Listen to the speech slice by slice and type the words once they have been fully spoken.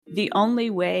The only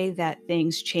way that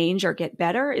things change or get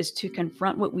better is to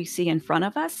confront what we see in front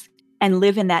of us and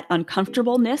live in that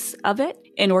uncomfortableness of it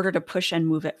in order to push and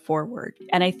move it forward.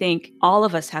 And I think all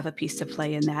of us have a piece to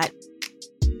play in that.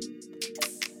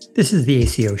 This is the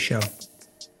ACO Show.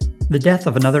 The death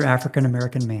of another African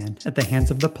American man at the hands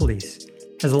of the police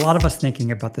has a lot of us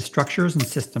thinking about the structures and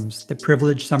systems that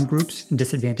privilege some groups and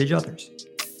disadvantage others.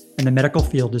 And the medical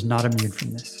field is not immune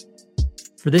from this.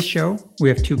 For this show, we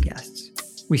have two guests.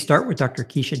 We start with Dr.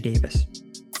 Keisha Davis.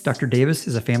 Dr. Davis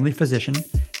is a family physician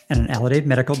and an Aledade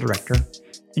medical director,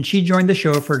 and she joined the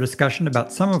show for a discussion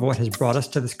about some of what has brought us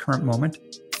to this current moment,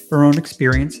 her own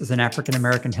experience as an African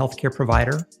American healthcare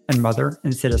provider and mother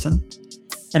and citizen,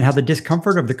 and how the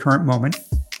discomfort of the current moment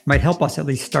might help us at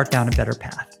least start down a better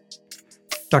path.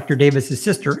 Dr. Davis's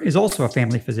sister is also a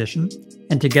family physician,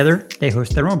 and together they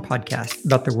host their own podcast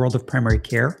about the world of primary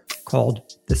care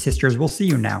called The Sisters Will See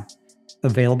You Now,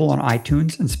 available on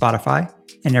iTunes and Spotify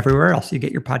and everywhere else you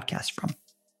get your podcasts from.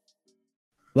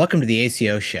 Welcome to the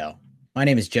ACO Show. My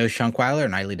name is Joe Schunkweiler,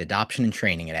 and I lead adoption and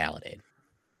training at Aledade.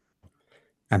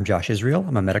 I'm Josh Israel.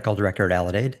 I'm a medical director at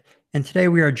Aledade, and today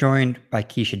we are joined by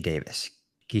Keisha Davis.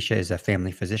 Keisha is a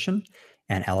family physician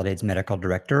and Aledade's medical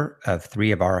director of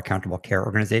 3 of our accountable care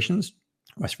organizations,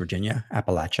 West Virginia,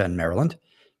 Appalachia, and Maryland.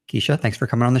 Keisha, thanks for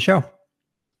coming on the show.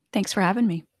 Thanks for having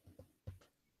me.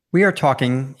 We are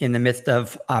talking in the midst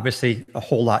of, obviously, a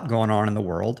whole lot going on in the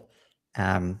world.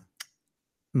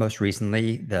 Most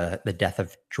recently, the death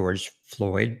of George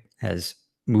Floyd has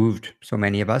moved so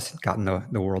many of us, gotten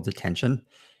the world's attention.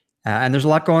 And there's a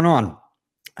lot going on.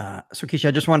 So Keisha,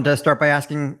 I just wanted to start by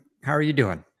asking, how are you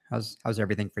doing? How's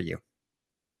everything for you?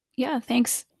 Yeah,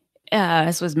 thanks.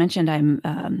 As was mentioned, I'm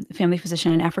a family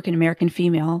physician, an African-American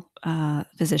female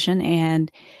physician. And,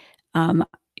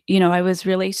 I was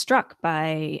really struck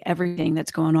by everything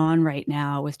that's going on right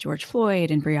now with George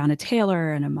Floyd and Breonna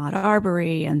Taylor and Ahmaud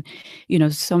Arbery and,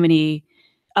 so many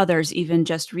others, even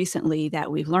just recently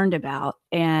that we've learned about.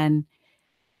 And,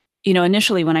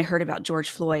 initially when I heard about George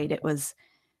Floyd, it was,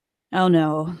 oh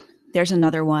no, there's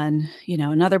another one,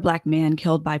 another Black man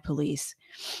killed by police.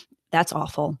 That's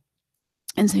awful.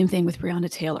 And same thing with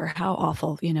Breonna Taylor. How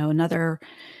awful, another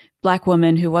Black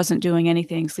woman who wasn't doing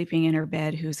anything, sleeping in her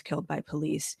bed, who's killed by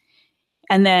police.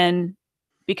 And then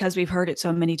because we've heard it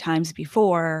so many times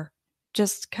before,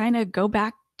 just kind of go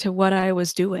back to what I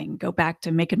was doing, go back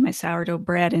to making my sourdough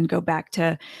bread and go back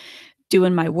to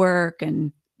doing my work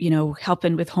and,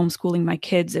 helping with homeschooling my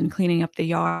kids and cleaning up the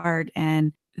yard.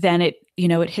 And then it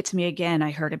hits me again.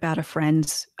 I heard about a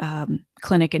friend's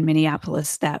clinic in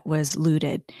Minneapolis that was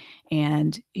looted,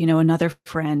 and, another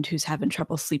friend who's having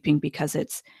trouble sleeping because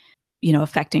it's,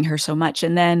 affecting her so much.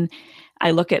 And then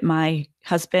I look at my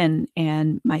husband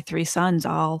and my 3 sons,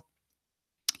 all,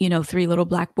 3 little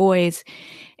Black boys.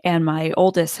 And my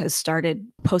oldest has started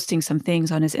posting some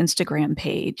things on his Instagram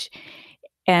page.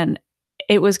 And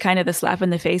it was kind of the slap in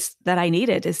the face that I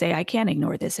needed to say, I can't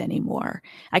ignore this anymore.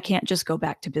 I can't just go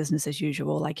back to business as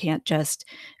usual. I can't just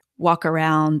walk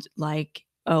around like,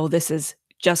 oh, this is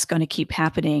just going to keep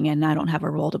happening and I don't have a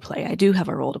role to play. I do have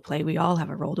a role to play. We all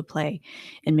have a role to play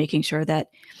in making sure that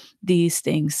these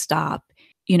things stop.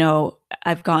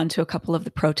 I've gone to a couple of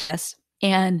the protests,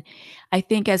 and I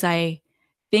think as I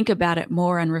think about it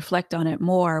more and reflect on it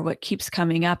more, what keeps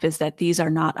coming up is that these are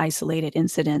not isolated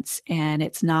incidents, and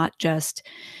it's not just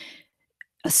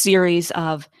a series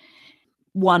of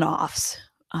one-offs.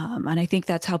 And I think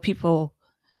that's how people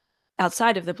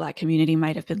outside of the Black community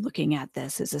might have been looking at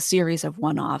this as a series of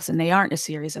one-offs, and they aren't a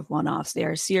series of one-offs. They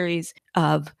are a series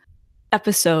of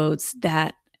episodes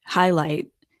that highlight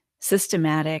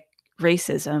systematic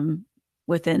racism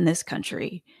within this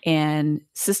country and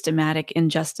systematic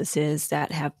injustices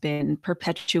that have been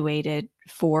perpetuated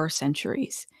for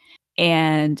centuries.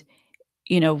 And,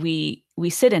 we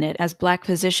sit in it as Black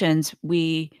physicians.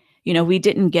 We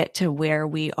didn't get to where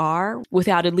we are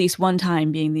without at least one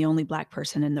time being the only Black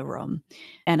person in the room.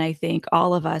 And I think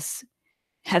all of us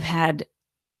have had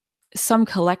some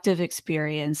collective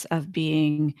experience of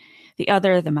being the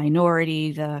other, the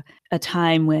minority, a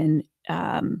time when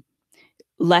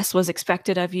less was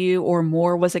expected of you or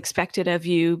more was expected of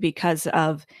you because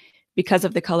of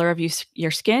the color of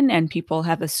your skin, and people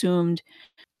have assumed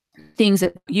things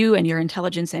about you and your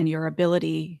intelligence and your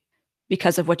ability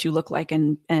because of what you look like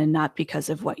and not because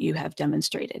of what you have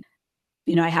demonstrated.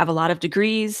 I have a lot of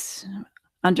degrees,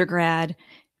 undergrad,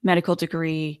 medical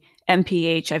degree,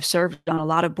 MPH. I've served on a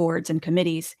lot of boards and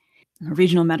committees. I'm a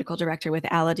regional medical director with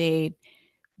Aledade.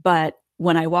 But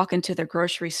when I walk into the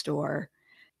grocery store,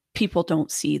 people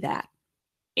don't see that.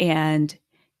 And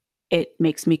It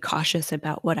makes me cautious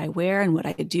about what I wear and what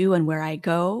I do and where I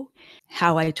go,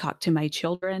 how I talk to my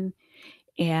children.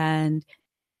 And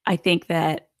I think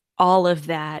that all of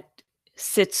that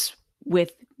sits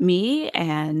with me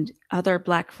and other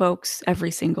Black folks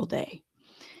every single day.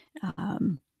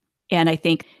 Um, and I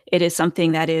think it is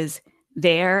something that is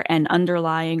there and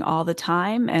underlying all the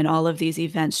time. And all of these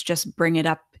events just bring it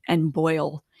up and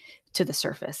boil to the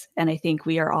surface. And I think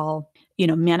we are all,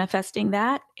 manifesting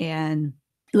that and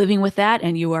living with that.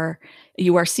 And you are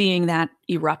seeing that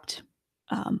erupt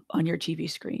on your TV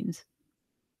screens.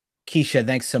 Keisha,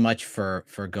 thanks so much for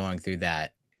going through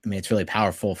that. I mean, it's really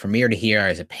powerful for me to hear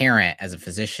as a parent, as a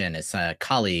physician, as a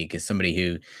colleague, as somebody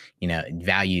who,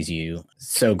 values you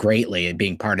so greatly and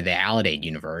being part of the Aledade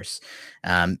universe.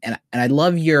 And I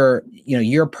love your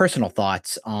personal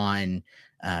thoughts on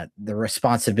the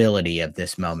responsibility of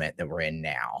this moment that we're in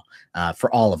now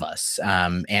for all of us.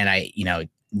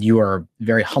 You are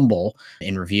very humble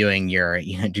in reviewing your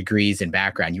degrees and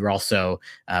background. You were also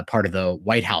part of the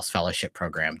White House Fellowship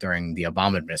Program during the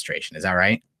Obama administration. Is that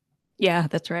right? Yeah,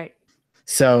 that's right.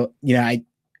 So,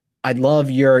 I'd love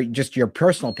your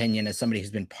personal opinion as somebody who's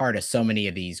been part of so many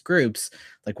of these groups.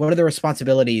 Like, what are the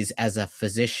responsibilities as a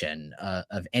physician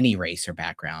of any race or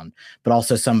background, but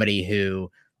also somebody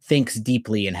who thinks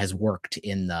deeply and has worked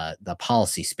in the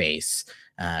policy space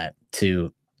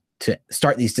to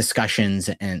start these discussions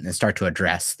and start to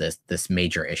address this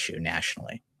major issue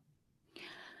nationally?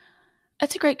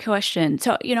 That's a great question.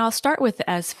 So, I'll start with,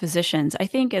 as physicians. I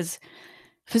think as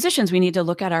physicians, we need to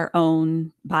look at our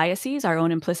own biases, our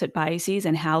own implicit biases,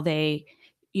 and how they,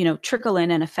 trickle in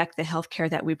and affect the healthcare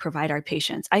that we provide our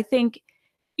patients. I think,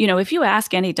 if you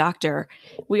ask any doctor,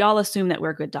 we all assume that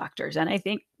we're good doctors. And I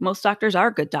think most doctors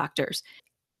are good doctors.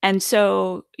 And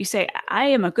so you say, I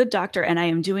am a good doctor and I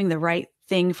am doing the right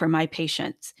thing for my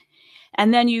patients.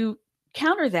 And then you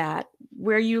counter that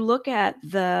where you look at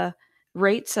the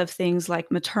rates of things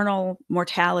like maternal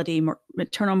mortality,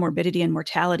 maternal morbidity and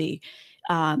mortality,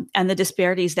 and the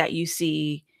disparities that you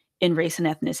see in race and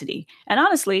ethnicity. And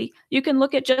honestly, you can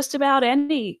look at just about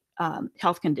any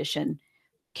health condition,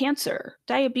 cancer,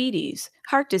 diabetes,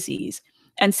 heart disease,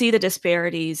 and see the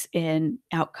disparities in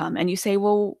outcome. And you say,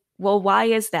 well, why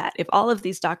is that? If all of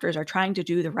these doctors are trying to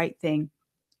do the right thing,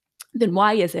 then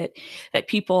why is it that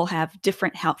people have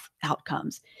different health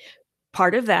outcomes?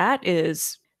 Part of that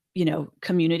is,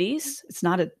 communities. It's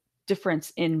not a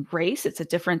difference in race. It's a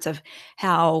difference of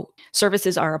how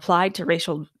services are applied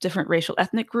to different racial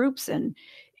ethnic groups, and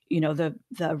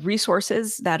the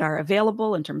resources that are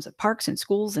available in terms of parks and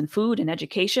schools and food and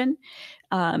education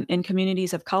in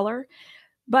communities of color.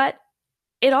 But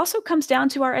it also comes down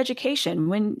to our education.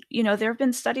 When, there have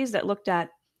been studies that looked at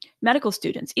medical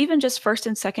students, even just first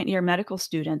and second year medical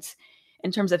students,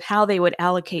 in terms of how they would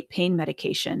allocate pain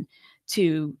medication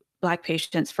to Black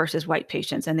patients versus white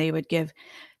patients. And they would give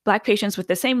Black patients with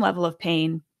the same level of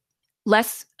pain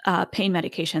less pain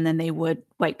medication than they would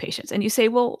white patients. And you say,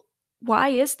 well, why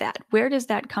is that? Where does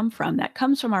that come from? That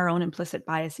comes from our own implicit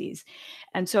biases.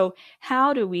 And so,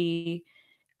 how do we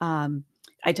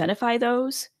identify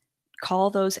those, call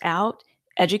those out,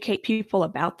 educate people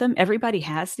about them? Everybody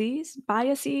has these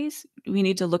biases. We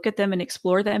need to look at them and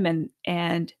explore them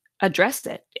and address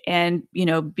it, and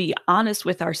be honest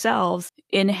with ourselves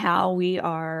in how we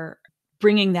are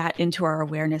bringing that into our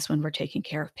awareness when we're taking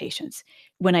care of patients.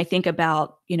 When I think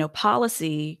about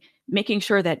policy, making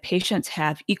sure that patients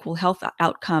have equal health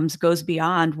outcomes goes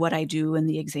beyond what I do in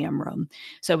the exam room.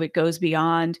 So it goes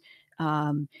beyond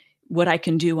what I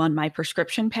can do on my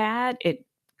prescription pad. It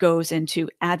goes into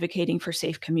advocating for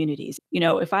safe communities.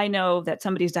 If I know that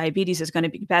somebody's diabetes is going to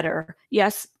be better,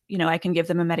 yes, I can give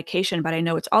them a medication, but I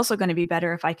know it's also going to be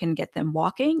better if I can get them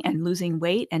walking and losing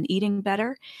weight and eating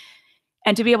better.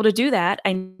 And to be able to do that,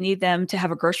 I need them to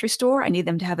have a grocery store. I need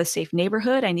them to have a safe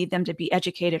neighborhood. I need them to be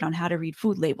educated on how to read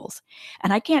food labels.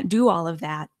 And I can't do all of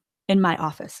that in my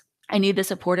office. I need the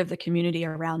support of the community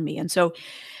around me. And so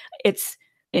it's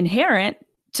inherent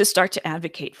to start to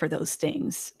advocate for those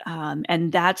things.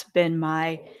 And that's been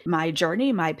my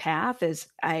journey, my path. Is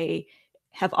I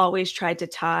have always tried to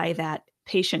tie that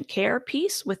patient care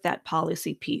piece with that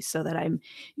policy piece, so that I'm,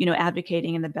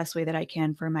 advocating in the best way that I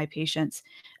can for my patients,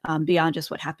 beyond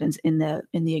just what happens in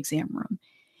the exam room.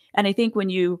 And I think when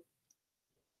you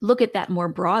look at that more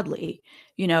broadly,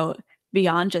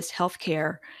 beyond just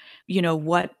healthcare,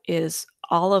 what is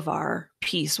all of our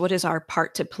piece? What is our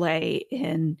part to play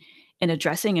in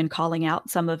addressing and calling out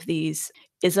some of these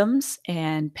isms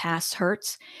and past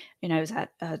hurts? I was at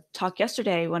a talk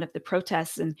yesterday, one of the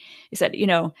protests, and he said,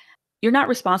 you're not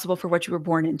responsible for what you were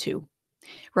born into,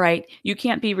 right? You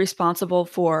can't be responsible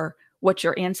for what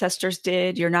your ancestors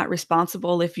did. You're not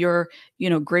responsible if your,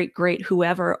 great great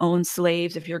whoever owned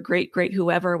slaves, if your great great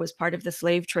whoever was part of the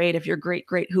slave trade, if your great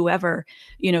great whoever,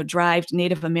 drove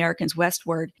Native Americans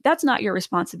westward. That's not your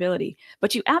responsibility.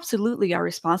 But you absolutely are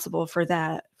responsible for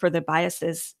that, for the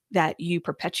biases that you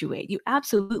perpetuate. You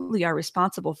absolutely are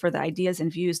responsible for the ideas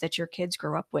and views that your kids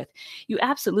grow up with. You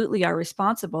absolutely are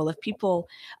responsible if people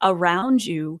around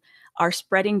you are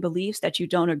spreading beliefs that you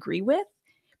don't agree with,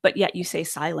 but yet you stay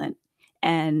silent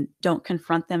and don't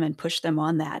confront them and push them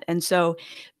on that. And so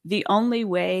the only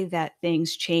way that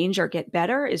things change or get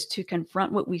better is to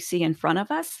confront what we see in front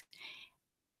of us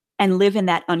and live in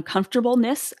that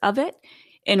uncomfortableness of it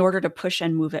in order to push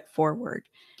and move it forward.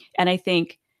 And I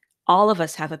think all of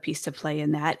us have a piece to play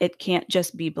in that. It can't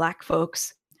just be Black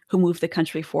folks who move the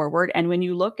country forward. And when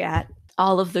you look at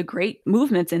all of the great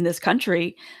movements in this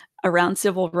country around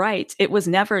civil rights, it was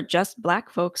never just Black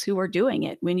folks who were doing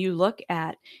it. When you look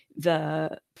at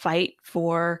the fight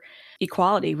for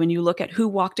equality, when you look at who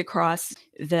walked across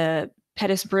the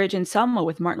Pettus Bridge in Selma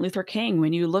with Martin Luther King,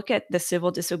 when you look at the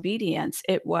civil disobedience,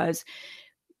 it was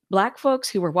Black folks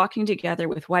who were walking together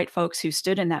with white folks who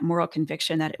stood in that moral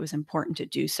conviction that it was important to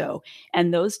do so.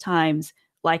 And those times,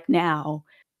 like now,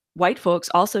 white folks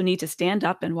also need to stand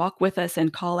up and walk with us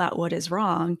and call out what is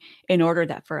wrong in order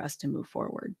that for us to move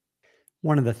forward.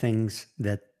 One of the things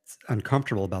that's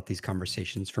uncomfortable about these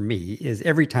conversations for me is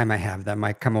every time I have them,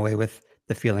 I come away with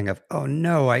the feeling of, oh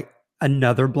no,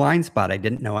 another blind spot I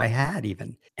didn't know I had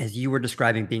even. As you were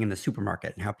describing being in the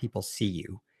supermarket and how people see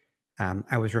you,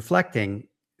 I was reflecting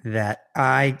that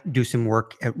I do some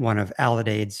work at one of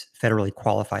Alade's federally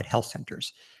qualified health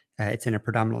centers. It's in a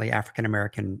predominantly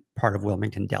African-American part of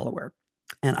Wilmington, Delaware.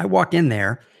 And I walk in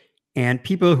there and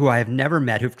people who I have never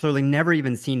met, who've clearly never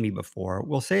even seen me before,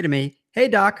 will say to me, "Hey,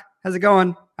 doc, how's it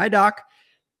going? Hi, doc."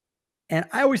 And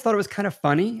I always thought it was kind of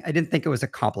funny. I didn't think it was a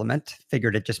compliment.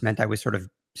 Figured it just meant I was sort of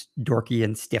dorky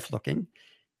and stiff looking.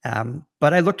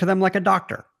 But I looked to them like a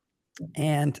doctor.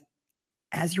 And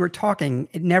as you were talking,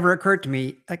 it never occurred to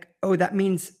me like, oh, that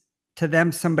means to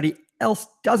them somebody else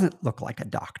doesn't look like a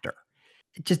doctor.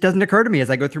 It just doesn't occur to me as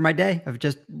I go through my day of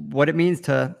just what it means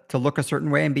to look a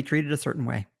certain way and be treated a certain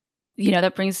way.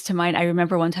 That brings to mind, I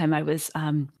remember one time I was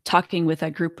talking with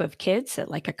a group of kids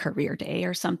at like a career day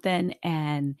or something.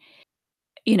 And,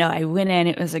 I went in,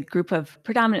 it was a group of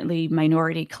predominantly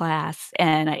minority class.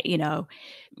 And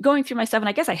going through my stuff, and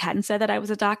I guess I hadn't said that I was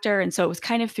a doctor. And so it was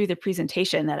kind of through the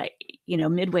presentation that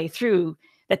midway through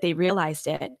that they realized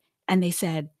it. And they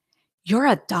said, "You're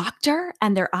a doctor?"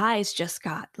 And their eyes just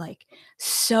got like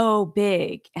so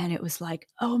big. And it was like,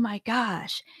 oh my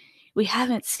gosh, we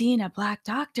haven't seen a Black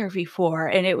doctor before.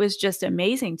 And it was just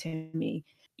amazing to me.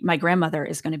 My grandmother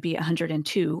is going to be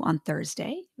 102 on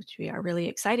Thursday, which we are really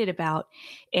excited about.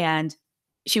 And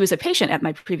she was a patient at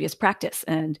my previous practice.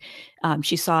 And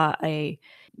she saw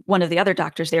one of the other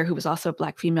doctors there who was also a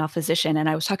Black female physician. And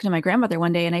I was talking to my grandmother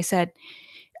one day and I said,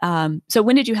 "So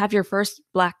when did you have your first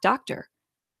Black doctor?"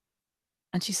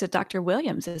 And she said, "Dr.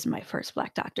 Williams is my first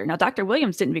Black doctor." Now, Dr.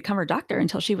 Williams didn't become her doctor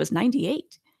until she was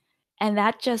 98. And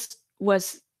that just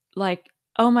was like,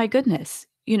 oh my goodness,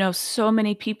 so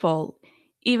many people,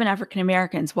 even African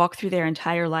Americans, walk through their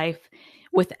entire life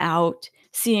without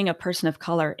seeing a person of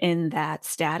color in that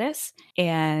status.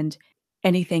 And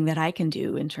anything that I can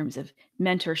do in terms of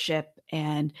mentorship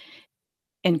and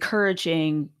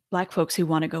encouraging Black folks who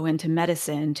want to go into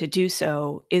medicine to do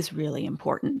so is really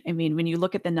important. I mean, when you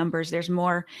look at the numbers, there's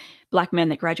more Black men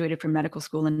that graduated from medical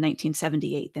school in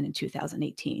 1978 than in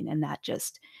 2018. And that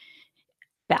just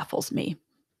baffles me.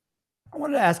 I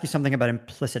wanted to ask you something about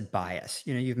implicit bias.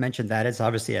 You've mentioned that it's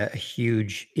obviously a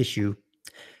huge issue.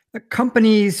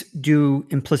 Companies do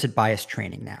implicit bias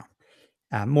training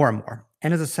now, more and more.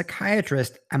 And as a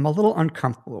psychiatrist, I'm a little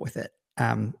uncomfortable with it.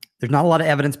 There's not a lot of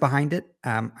evidence behind it.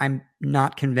 I'm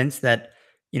not convinced that,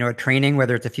 a training,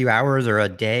 whether it's a few hours or a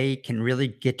day, can really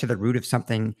get to the root of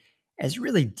something as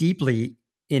really deeply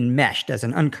enmeshed as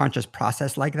an unconscious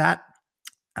process like that.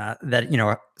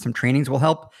 That some trainings will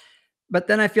help. But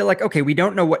then I feel like, okay, we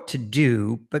don't know what to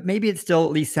do, but maybe it still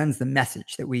at least sends the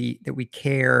message that we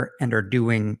care and are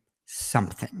doing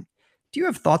something. Do you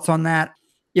have thoughts on that?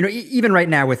 Even right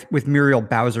now with Muriel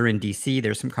Bowser in DC,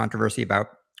 there's some controversy about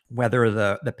whether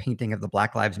the painting of the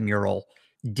Black Lives mural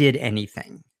did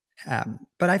anything.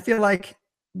 But I feel like,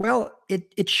 well,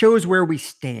 it shows where we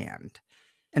stand.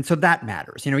 And so that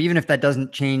matters. Even if that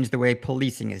doesn't change the way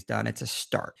policing is done, it's a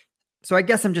start. So I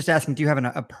guess I'm just asking, do you have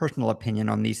a personal opinion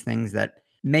on these things that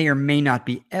may or may not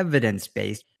be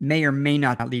evidence-based, may or may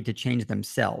not lead to change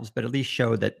themselves, but at least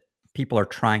show that people are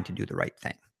trying to do the right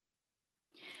thing?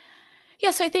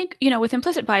 Yes, I think, with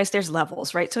implicit bias, there's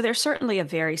levels, right? So there's certainly a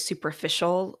very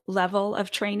superficial level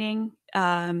of training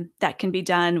that can be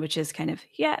done, which is kind of,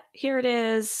 yeah, here it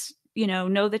is,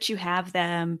 know that you have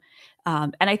them.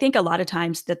 And I think a lot of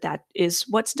times that is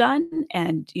what's done.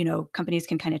 And, companies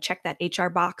can kind of check that HR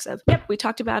box of, yep, we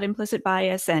talked about implicit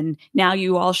bias and now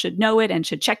you all should know it and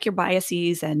should check your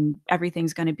biases and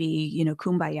everything's going to be,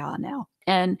 kumbaya now.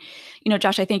 And,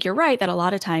 Josh, I think you're right that a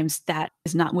lot of times that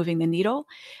is not moving the needle.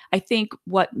 I think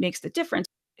what makes the difference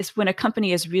is when a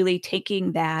company is really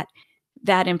taking that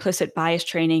implicit bias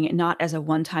training not as a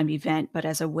one-time event, but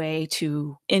as a way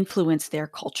to influence their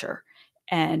culture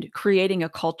and creating a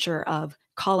culture of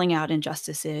calling out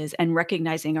injustices and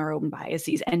recognizing our own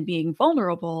biases and being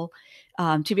vulnerable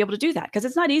to be able to do that. Because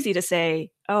it's not easy to say,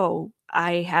 oh,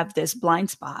 I have this blind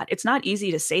spot. It's not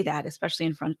easy to say that, especially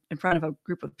in front of a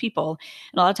group of people.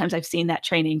 And a lot of times I've seen that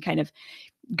training kind of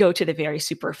go to the very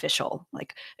superficial,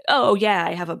 like, oh yeah,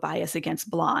 I have a bias against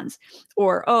blondes,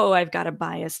 or oh, I've got a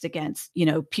bias against,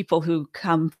 people who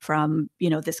come from,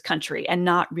 this country, and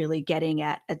not really getting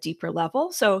at a deeper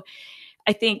level. So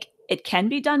I think it can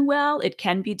be done well. It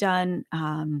can be done.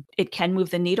 It can move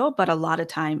the needle, but a lot of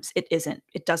times it isn't.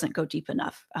 It doesn't go deep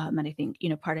enough. And I think,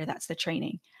 part of that's the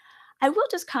training. I will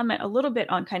just comment a little bit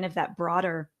on kind of that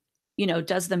broader,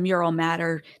 does the mural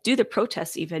matter? Do the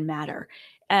protests even matter?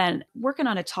 And working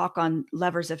on a talk on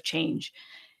levers of change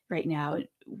right now.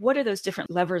 What are those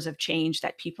different levers of change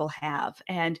that people have?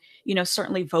 And,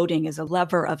 certainly voting is a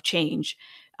lever of change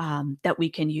that we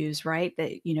can use, right?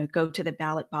 That, go to the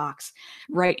ballot box,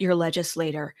 write your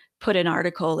legislator, put an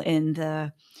article in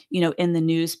the, in the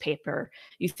newspaper.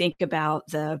 You think about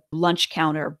the lunch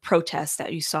counter protests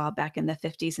that you saw back in the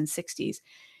 50s and 60s.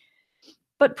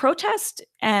 But protest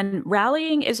and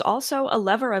rallying is also a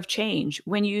lever of change.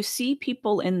 When you see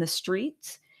people in the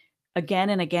streets again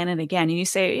and again and again, and you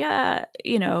say, yeah,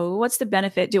 what's the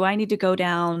benefit? Do I need to go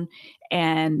down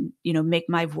and, make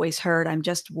my voice heard? I'm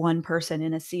just one person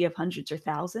in a sea of hundreds or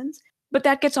thousands. But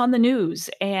that gets on the news.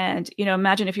 And,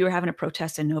 imagine if you were having a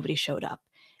protest and nobody showed up.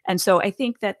 And so I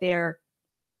think that there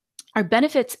are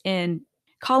benefits in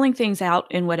calling things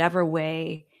out in whatever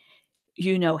way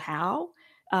you know how.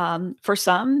 For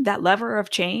some, that lever of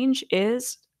change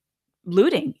is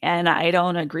looting, and I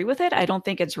don't agree with it. I don't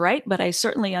think it's right, but I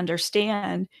certainly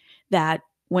understand that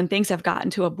when things have gotten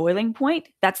to a boiling point,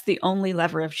 that's the only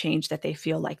lever of change that they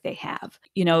feel like they have.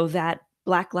 That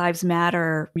Black Lives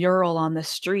Matter mural on the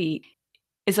street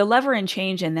is a lever in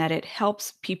change in that it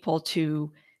helps people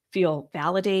to feel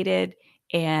validated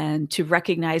and to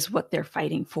recognize what they're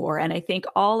fighting for. And I think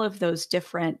all of those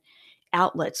different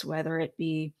outlets, whether it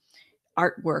be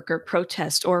artwork or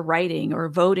protest or writing or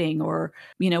voting or,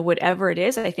 whatever it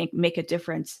is, I think make a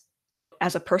difference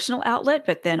as a personal outlet,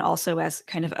 but then also as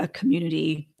kind of a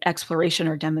community exploration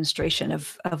or demonstration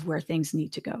of where things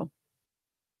need to go.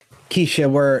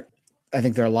 Keisha, I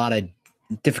think there are a lot of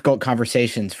difficult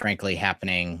conversations, frankly,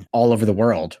 happening all over the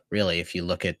world, really, if you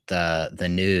look at the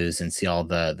news and see all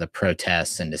the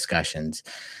protests and discussions.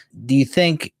 Do you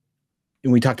think,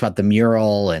 we talked about the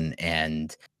mural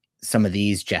and some of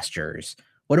these gestures,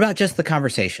 what about just the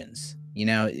conversations,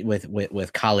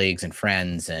 with colleagues and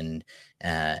friends and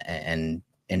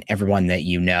everyone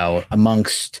that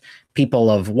amongst people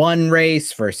of one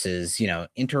race versus,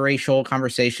 interracial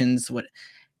conversations? What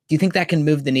do you think that can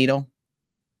move the needle?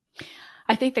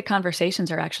 I think the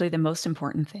conversations are actually the most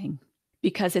important thing,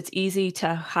 because it's easy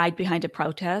to hide behind a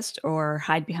protest or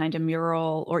hide behind a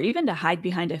mural or even to hide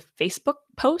behind a Facebook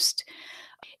post.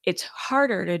 It's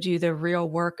harder to do the real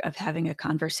work of having a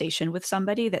conversation with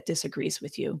somebody that disagrees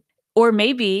with you. Or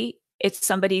maybe it's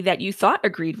somebody that you thought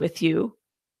agreed with you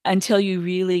until you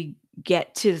really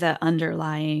get to the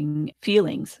underlying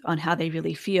feelings on how they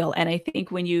really feel. And I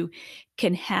think when you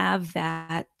can have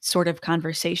that sort of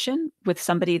conversation with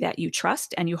somebody that you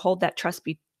trust and you hold that trust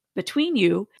between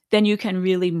you, then you can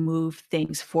really move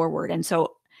things forward. And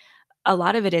so a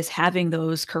lot of it is having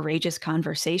those courageous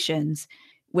conversations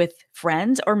with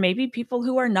friends, or maybe people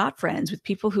who are not friends, with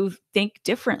people who think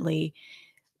differently,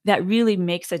 that really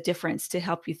makes a difference to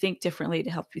help you think differently, to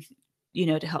help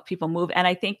you, to help people move. And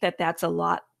I think that that's a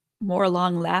lot more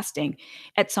long lasting.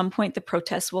 At some point, the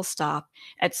protests will stop.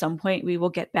 At some point, we will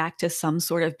get back to some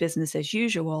sort of business as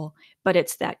usual. But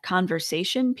it's that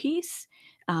conversation piece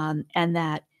and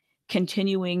that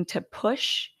continuing to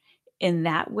push in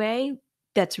that way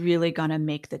that's really going to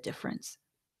make the difference.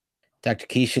 Dr.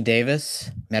 Keisha Davis,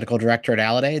 Medical Director at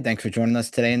Aledade, thanks for joining us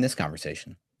today in this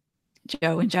conversation.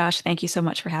 Joe and Josh, thank you so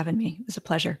much for having me. It was a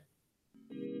pleasure.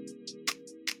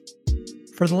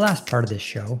 For the last part of this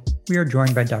show, we are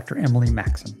joined by Dr. Emily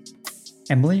Maxim.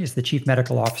 Emily is the Chief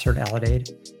Medical Officer at Aledade,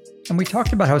 and we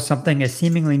talked about how something as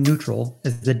seemingly neutral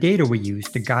as the data we use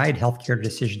to guide healthcare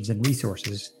decisions and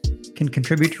resources can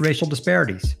contribute to racial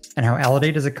disparities, and how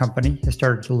Aledade as a company has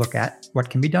started to look at what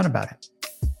can be done about it.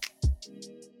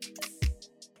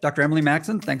 Dr. Emily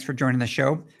Maxson, thanks for joining the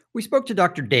show. We spoke to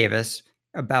Dr. Davis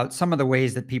about some of the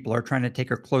ways that people are trying to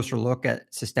take a closer look at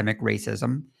systemic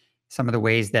racism, some of the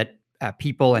ways that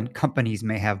people and companies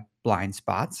may have blind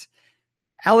spots.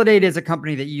 Aledade is a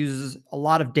company that uses a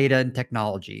lot of data and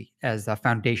technology as a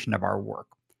foundation of our work.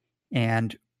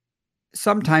 And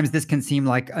sometimes this can seem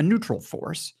like a neutral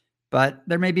force, but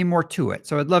there may be more to it.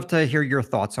 So I'd love to hear your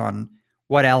thoughts on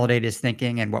what Aledade is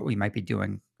thinking and what we might be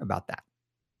doing about that.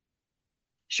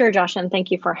 Sure, Josh, and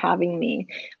thank you for having me.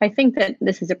 I think that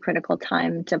this is a critical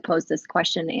time to pose this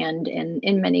question, and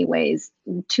in many ways,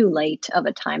 too late of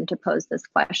a time to pose this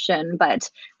question. But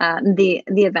the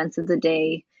events of the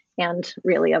day and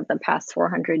really of the past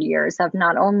 400 years have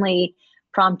not only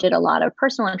prompted a lot of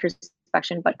personal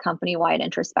introspection, but company-wide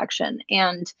introspection.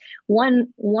 And one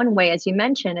way, as you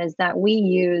mentioned, is that we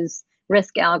use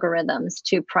risk algorithms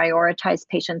to prioritize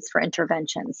patients for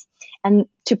interventions. And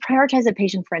to prioritize a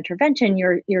patient for intervention,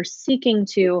 you're seeking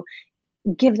to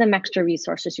give them extra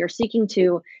resources. You're seeking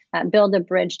to build a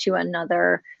bridge to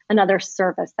another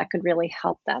service that could really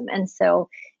help them. And so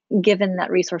given that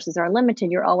resources are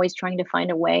limited, you're always trying to find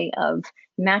a way of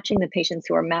matching the patients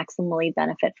who are maximally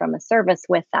benefit from a service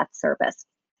with that service.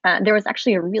 There was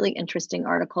actually a really interesting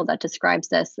article that describes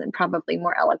this, and probably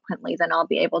more eloquently than I'll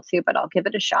be able to, but I'll give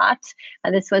it a shot.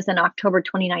 This was an October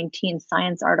 2019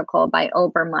 Science article by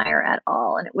Obermeyer et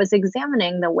al., and it was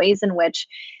examining the ways in which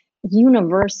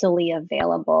universally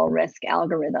available risk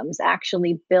algorithms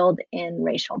actually build in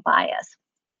racial bias.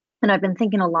 And I've been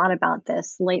thinking a lot about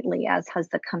this lately, as has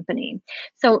the company.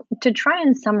 So to try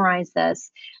and summarize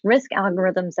this, risk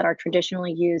algorithms that are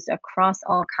traditionally used across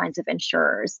all kinds of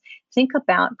insurers think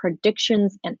about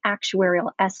predictions and actuarial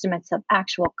estimates of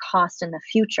actual cost in the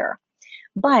future.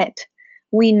 But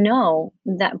we know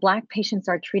that Black patients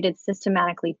are treated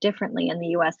systematically differently in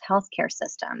the US healthcare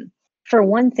system. For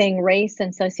one thing, race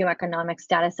and socioeconomic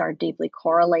status are deeply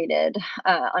correlated,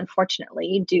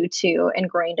 unfortunately, due to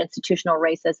ingrained institutional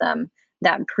racism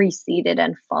that preceded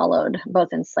and followed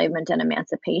both enslavement and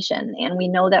emancipation. And we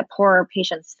know that poorer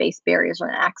patients face barriers in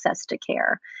access to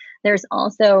care. There's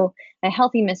also a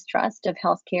healthy mistrust of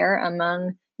healthcare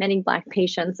among many Black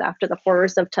patients after the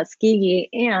horrors of Tuskegee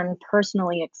and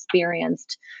personally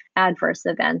experienced adverse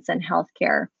events in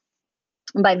healthcare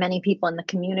by many people in the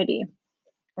community.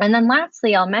 And then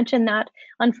lastly, I'll mention that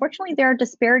unfortunately there are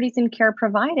disparities in care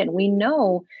provided. We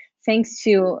know, thanks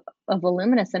to a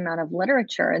voluminous amount of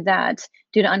literature, that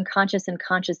due to unconscious and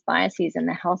conscious biases in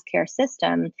the healthcare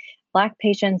system, Black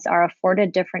patients are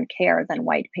afforded different care than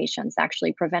white patients.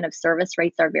 Actually, preventive service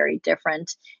rates are very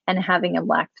different, and having a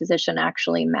Black physician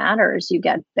actually matters. You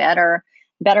get better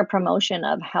promotion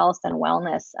of health and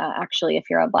wellness, actually, if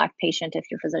you're a Black patient, if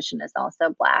your physician is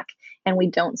also Black. And we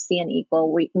don't see an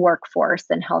equal workforce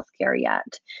in healthcare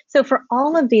yet. So for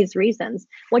all of these reasons,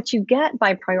 what you get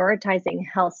by prioritizing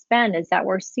health spend is that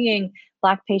we're seeing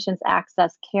Black patients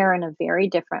access care in a very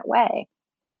different way.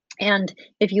 And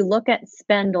if you look at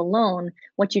spend alone,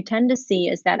 what you tend to see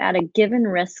is that at a given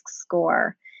risk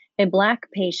score, a Black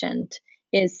patient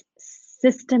is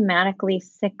systematically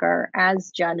sicker as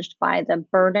judged by the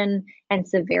burden and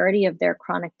severity of their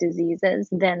chronic diseases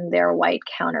than their white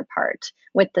counterpart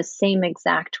with the same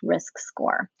exact risk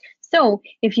score. So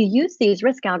if you use these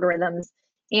risk algorithms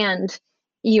and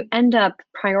you end up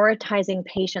prioritizing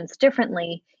patients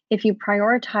differently, if you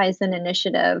prioritize an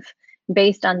initiative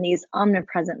based on these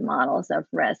omnipresent models of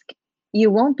risk,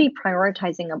 you won't be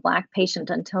prioritizing a Black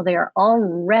patient until they are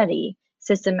already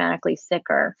systematically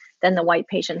sicker than the white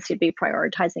patients you'd be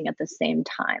prioritizing at the same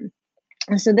time.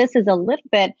 And so this is a little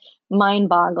bit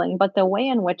mind-boggling, but the way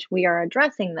in which we are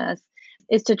addressing this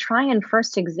is to try and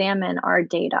first examine our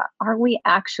data. Are we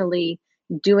actually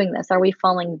doing this? Are we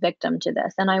falling victim to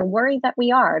this? And I worry that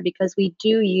we are, because we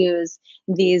do use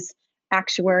these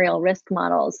actuarial risk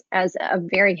models as a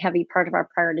very heavy part of our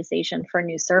prioritization for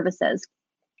new services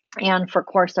and for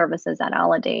core services at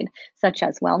Aledade, such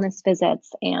as wellness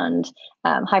visits and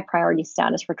high priority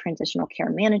status for transitional care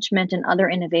management and other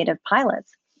innovative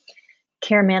pilots,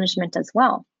 care management as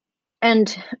well.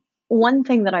 And one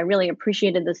thing that I really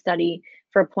appreciated the study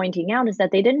for pointing out is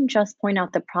that they didn't just point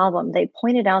out the problem, they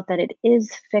pointed out that it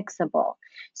is fixable.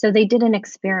 So they did an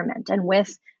experiment, and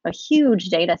with a huge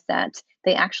data set,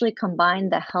 they actually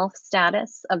combined the health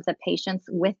status of the patients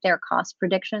with their cost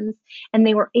predictions, and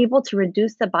they were able to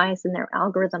reduce the bias in their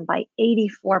algorithm by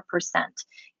 84%,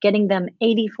 getting them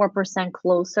 84%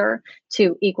 closer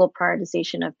to equal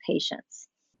prioritization of patients.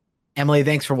 Emily,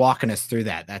 thanks for walking us through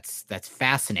that. That's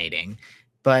fascinating.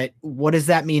 But what does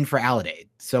that mean for Aledade?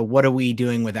 So what are we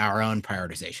doing with our own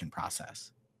prioritization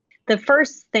process? The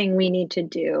first thing we need to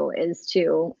do is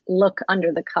to look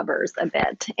under the covers a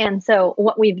bit. And so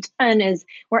what we've done is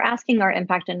we're asking our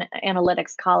impact and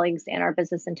analytics colleagues and our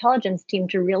business intelligence team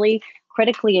to really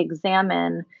critically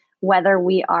examine whether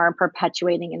we are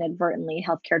perpetuating inadvertently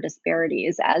healthcare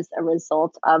disparities as a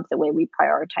result of the way we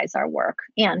prioritize our work,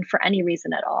 and for any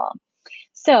reason at all.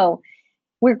 So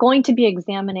we're going to be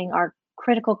examining our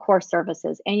critical core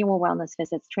services, annual wellness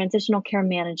visits, transitional care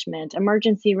management,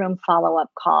 emergency room follow-up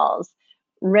calls,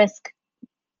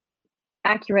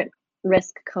 accurate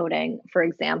risk coding, for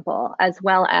example, as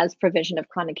well as provision of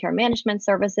chronic care management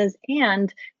services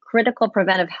and critical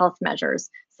preventive health measures,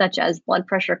 such as blood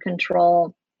pressure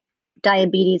control,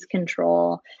 diabetes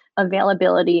control,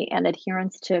 availability and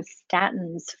adherence to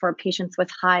statins for patients with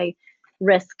high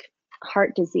risk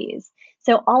heart disease.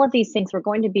 So all of these things we're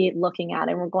going to be looking at,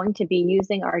 and we're going to be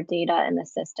using our data in the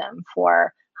system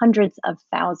for hundreds of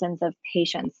thousands of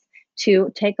patients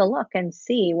to take a look and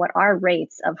see what our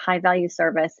rates of high value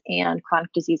service and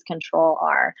chronic disease control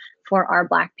are for our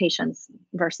Black patients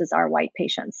versus our white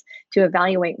patients, to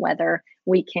evaluate whether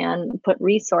we can put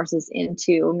resources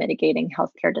into mitigating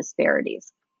healthcare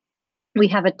disparities. We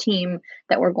have a team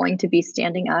that we're going to be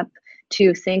standing up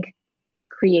to think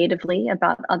creatively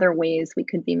about other ways we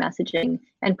could be messaging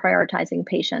and prioritizing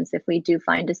patients if we do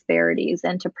find disparities,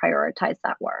 and to prioritize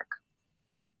that work.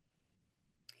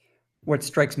 What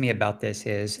strikes me about this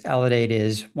is Aledade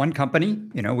is one company.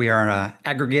 We are an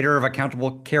aggregator of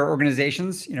accountable care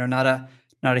organizations, not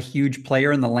a huge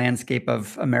player in the landscape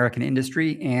of American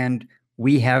industry. And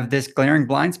we have this glaring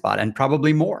blind spot, and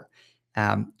probably more.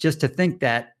 Just to think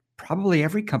that probably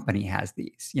every company has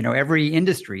these, every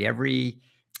industry, every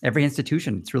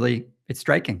institution. It's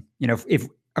striking. If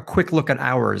a quick look at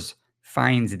ours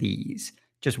finds these,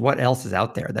 just what else is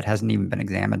out there that hasn't even been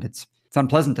examined? It's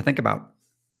unpleasant to think about.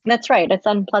 That's right. It's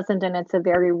unpleasant, and it's a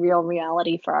very real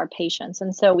reality for our patients.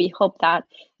 And so we hope that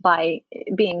by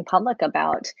being public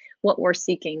about what we're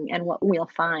seeking and what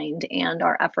we'll find and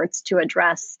our efforts to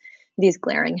address these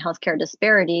glaring healthcare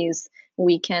disparities,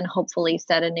 we can hopefully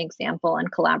set an example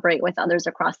and collaborate with others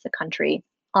across the country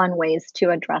on ways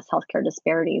to address healthcare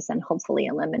disparities and hopefully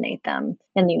eliminate them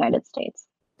in the United States.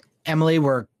 Emily,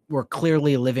 we're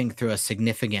clearly living through a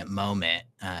significant moment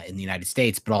in the United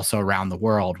States, but also around the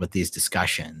world with these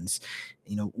discussions.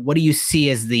 What do you see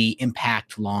as the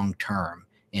impact long term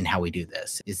in how we do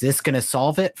this? Is this going to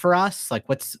solve it for us? Like,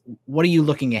 what are you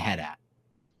looking ahead at?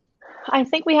 I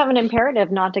think we have an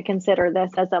imperative not to consider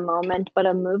this as a moment, but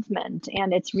a movement.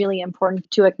 And it's really important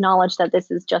to acknowledge that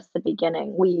this is just the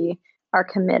beginning. We are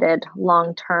committed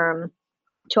long term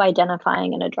to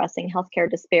identifying and addressing healthcare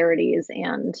disparities,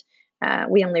 and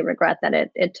we only regret that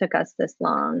it took us this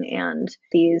long and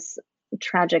these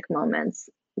tragic moments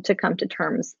to come to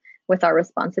terms with our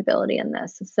responsibility in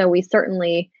this. So we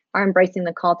certainly are embracing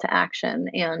the call to action,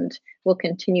 and will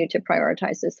continue to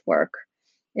prioritize this work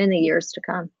in the years to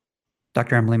come.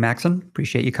 Dr. Emily Maxon,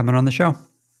 appreciate you coming on the show.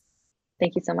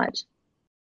 Thank you so much.